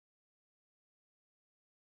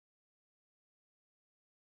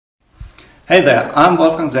Hey there, I'm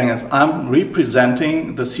Wolfgang Sengers. I'm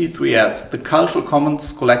representing the C3S, the Cultural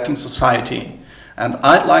Commons Collecting Society. And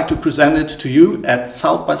I'd like to present it to you at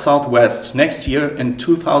South by Southwest next year in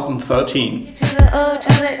 2013.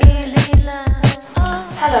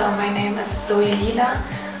 Hello, my name is Zoe.leela.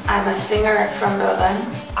 I'm a singer from Berlin.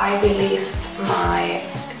 I released my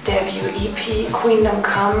debut EP, Queendom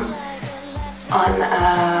Come, on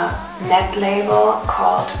a net label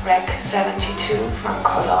called Rec 72 from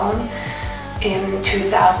Cologne in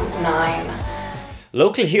 2009.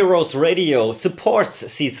 Local Heroes Radio supports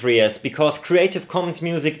C3S because Creative Commons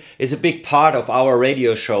music is a big part of our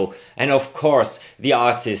radio show, and of course the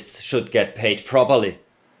artists should get paid properly.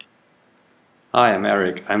 Hi, I'm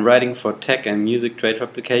Eric. I'm writing for tech and music trade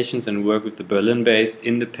publications and work with the Berlin-based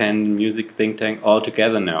independent music think tank All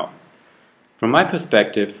Together Now. From my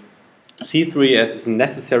perspective, C3S is a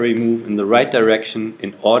necessary move in the right direction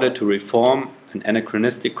in order to reform an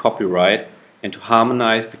anachronistic copyright and to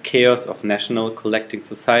harmonize the chaos of national collecting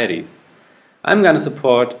societies. I'm gonna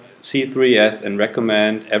support C3S and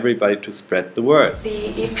recommend everybody to spread the word.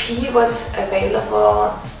 The EP was available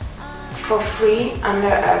for free under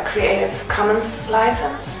a Creative Commons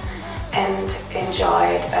license and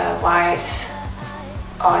enjoyed a wide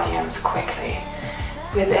audience quickly.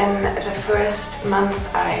 Within the first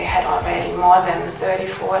month I had already more than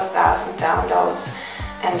 34,000 downloads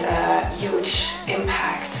and a huge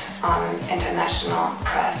impact on international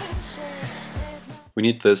press. We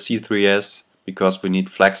need the C3S because we need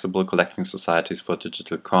flexible collecting societies for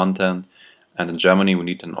digital content, and in Germany we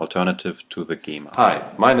need an alternative to the GEMA. Hi,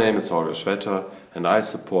 my name is Holger Schwetter and I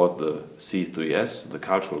support the C3S, the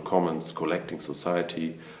Cultural Commons Collecting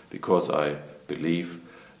Society, because I believe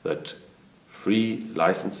that free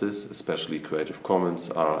licenses, especially Creative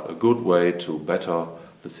Commons, are a good way to better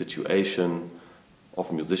the situation of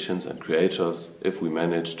musicians and creators if we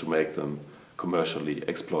manage to make them commercially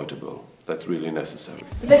exploitable. That's really necessary.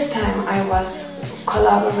 This time I was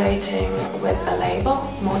collaborating with a label,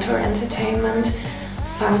 Motor Entertainment,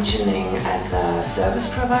 functioning as a service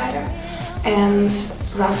provider, and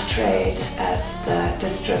Rough Trade as the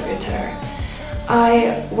distributor.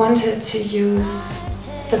 I wanted to use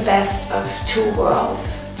the best of two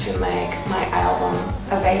worlds to make my album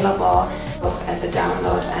available both as a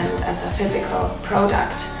download and as a physical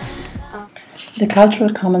product. The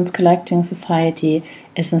Cultural Commons Collecting Society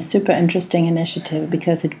is a super interesting initiative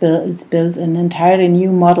because it builds an entirely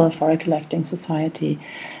new model for a collecting society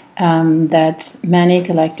that many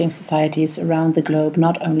collecting societies around the globe,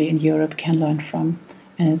 not only in Europe, can learn from.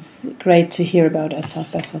 And it's great to hear about at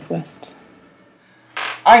South by Southwest.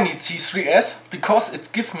 I need C3S because it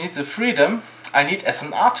gives me the freedom I need as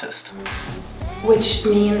an artist. Which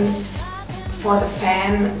means for the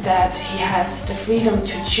fan that he has the freedom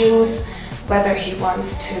to choose whether he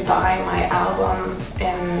wants to buy my album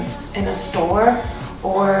in a store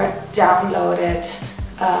or download it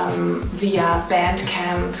via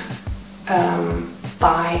Bandcamp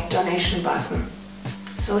by donation button.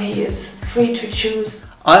 So he is free to choose.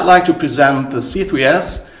 I'd like to present the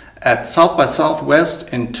C3S at South by Southwest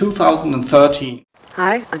in 2013.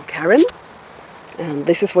 Hi, I'm Karen, and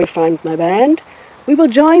this is where I find my band. We will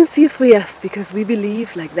join C3S because we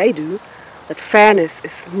believe, like they do, that fairness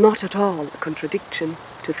is not at all a contradiction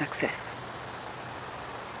to success.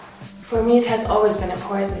 For me it has always been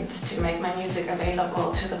important to make my music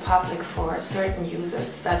available to the public for certain uses,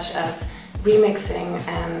 such as remixing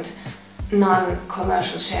and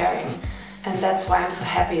non-commercial sharing. And that's why I'm so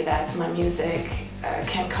happy that my music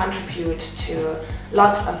can contribute to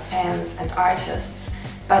lots of fans and artists,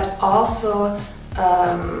 but also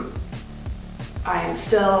I am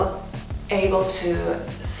still able to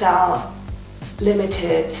sell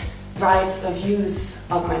limited rights of use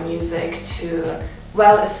of my music to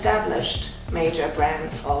well-established major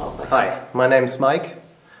brands all over. Hi, my name is Mike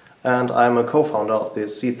and I'm a co-founder of the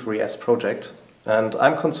C3S project, and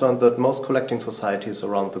I'm concerned that most collecting societies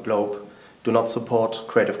around the globe do not support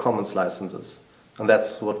Creative Commons licenses, and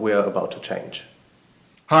that's what we are about to change.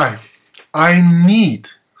 Hi, I need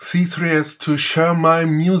C3S to share my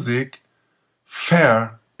music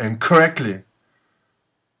fair and correctly.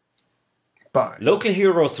 Bye. Local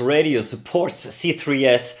Heroes Radio supports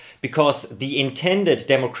C3S because the intended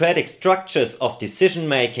democratic structures of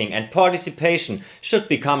decision-making and participation should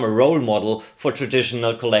become a role model for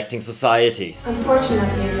traditional collecting societies.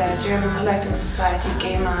 Unfortunately, the German collecting society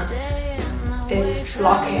GEMA is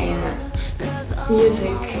blocking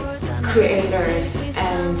music creators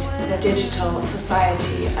and the digital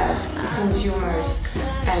society as consumers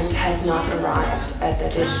and has not arrived at the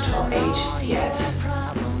digital age yet.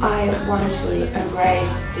 I want to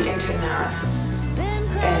embrace the internet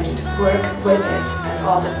and work with it and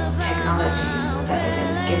all the technologies that it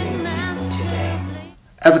is giving me today.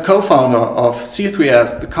 As a co-founder of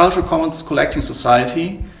C3S, the Cultural Commons Collecting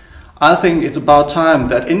Society, I think it's about time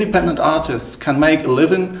that independent artists can make a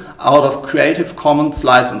living out of Creative Commons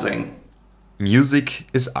licensing. Music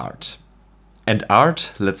is art, and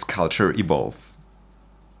art lets culture evolve.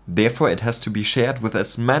 Therefore, it has to be shared with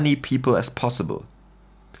as many people as possible.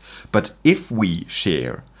 But if we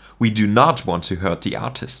share, we do not want to hurt the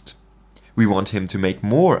artist. We want him to make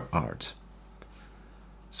more art.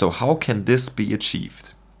 So how can this be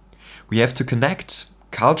achieved? We have to connect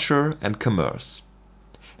culture and commerce.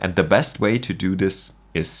 And the best way to do this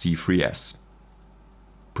is C3S.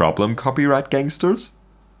 Problem, copyright gangsters?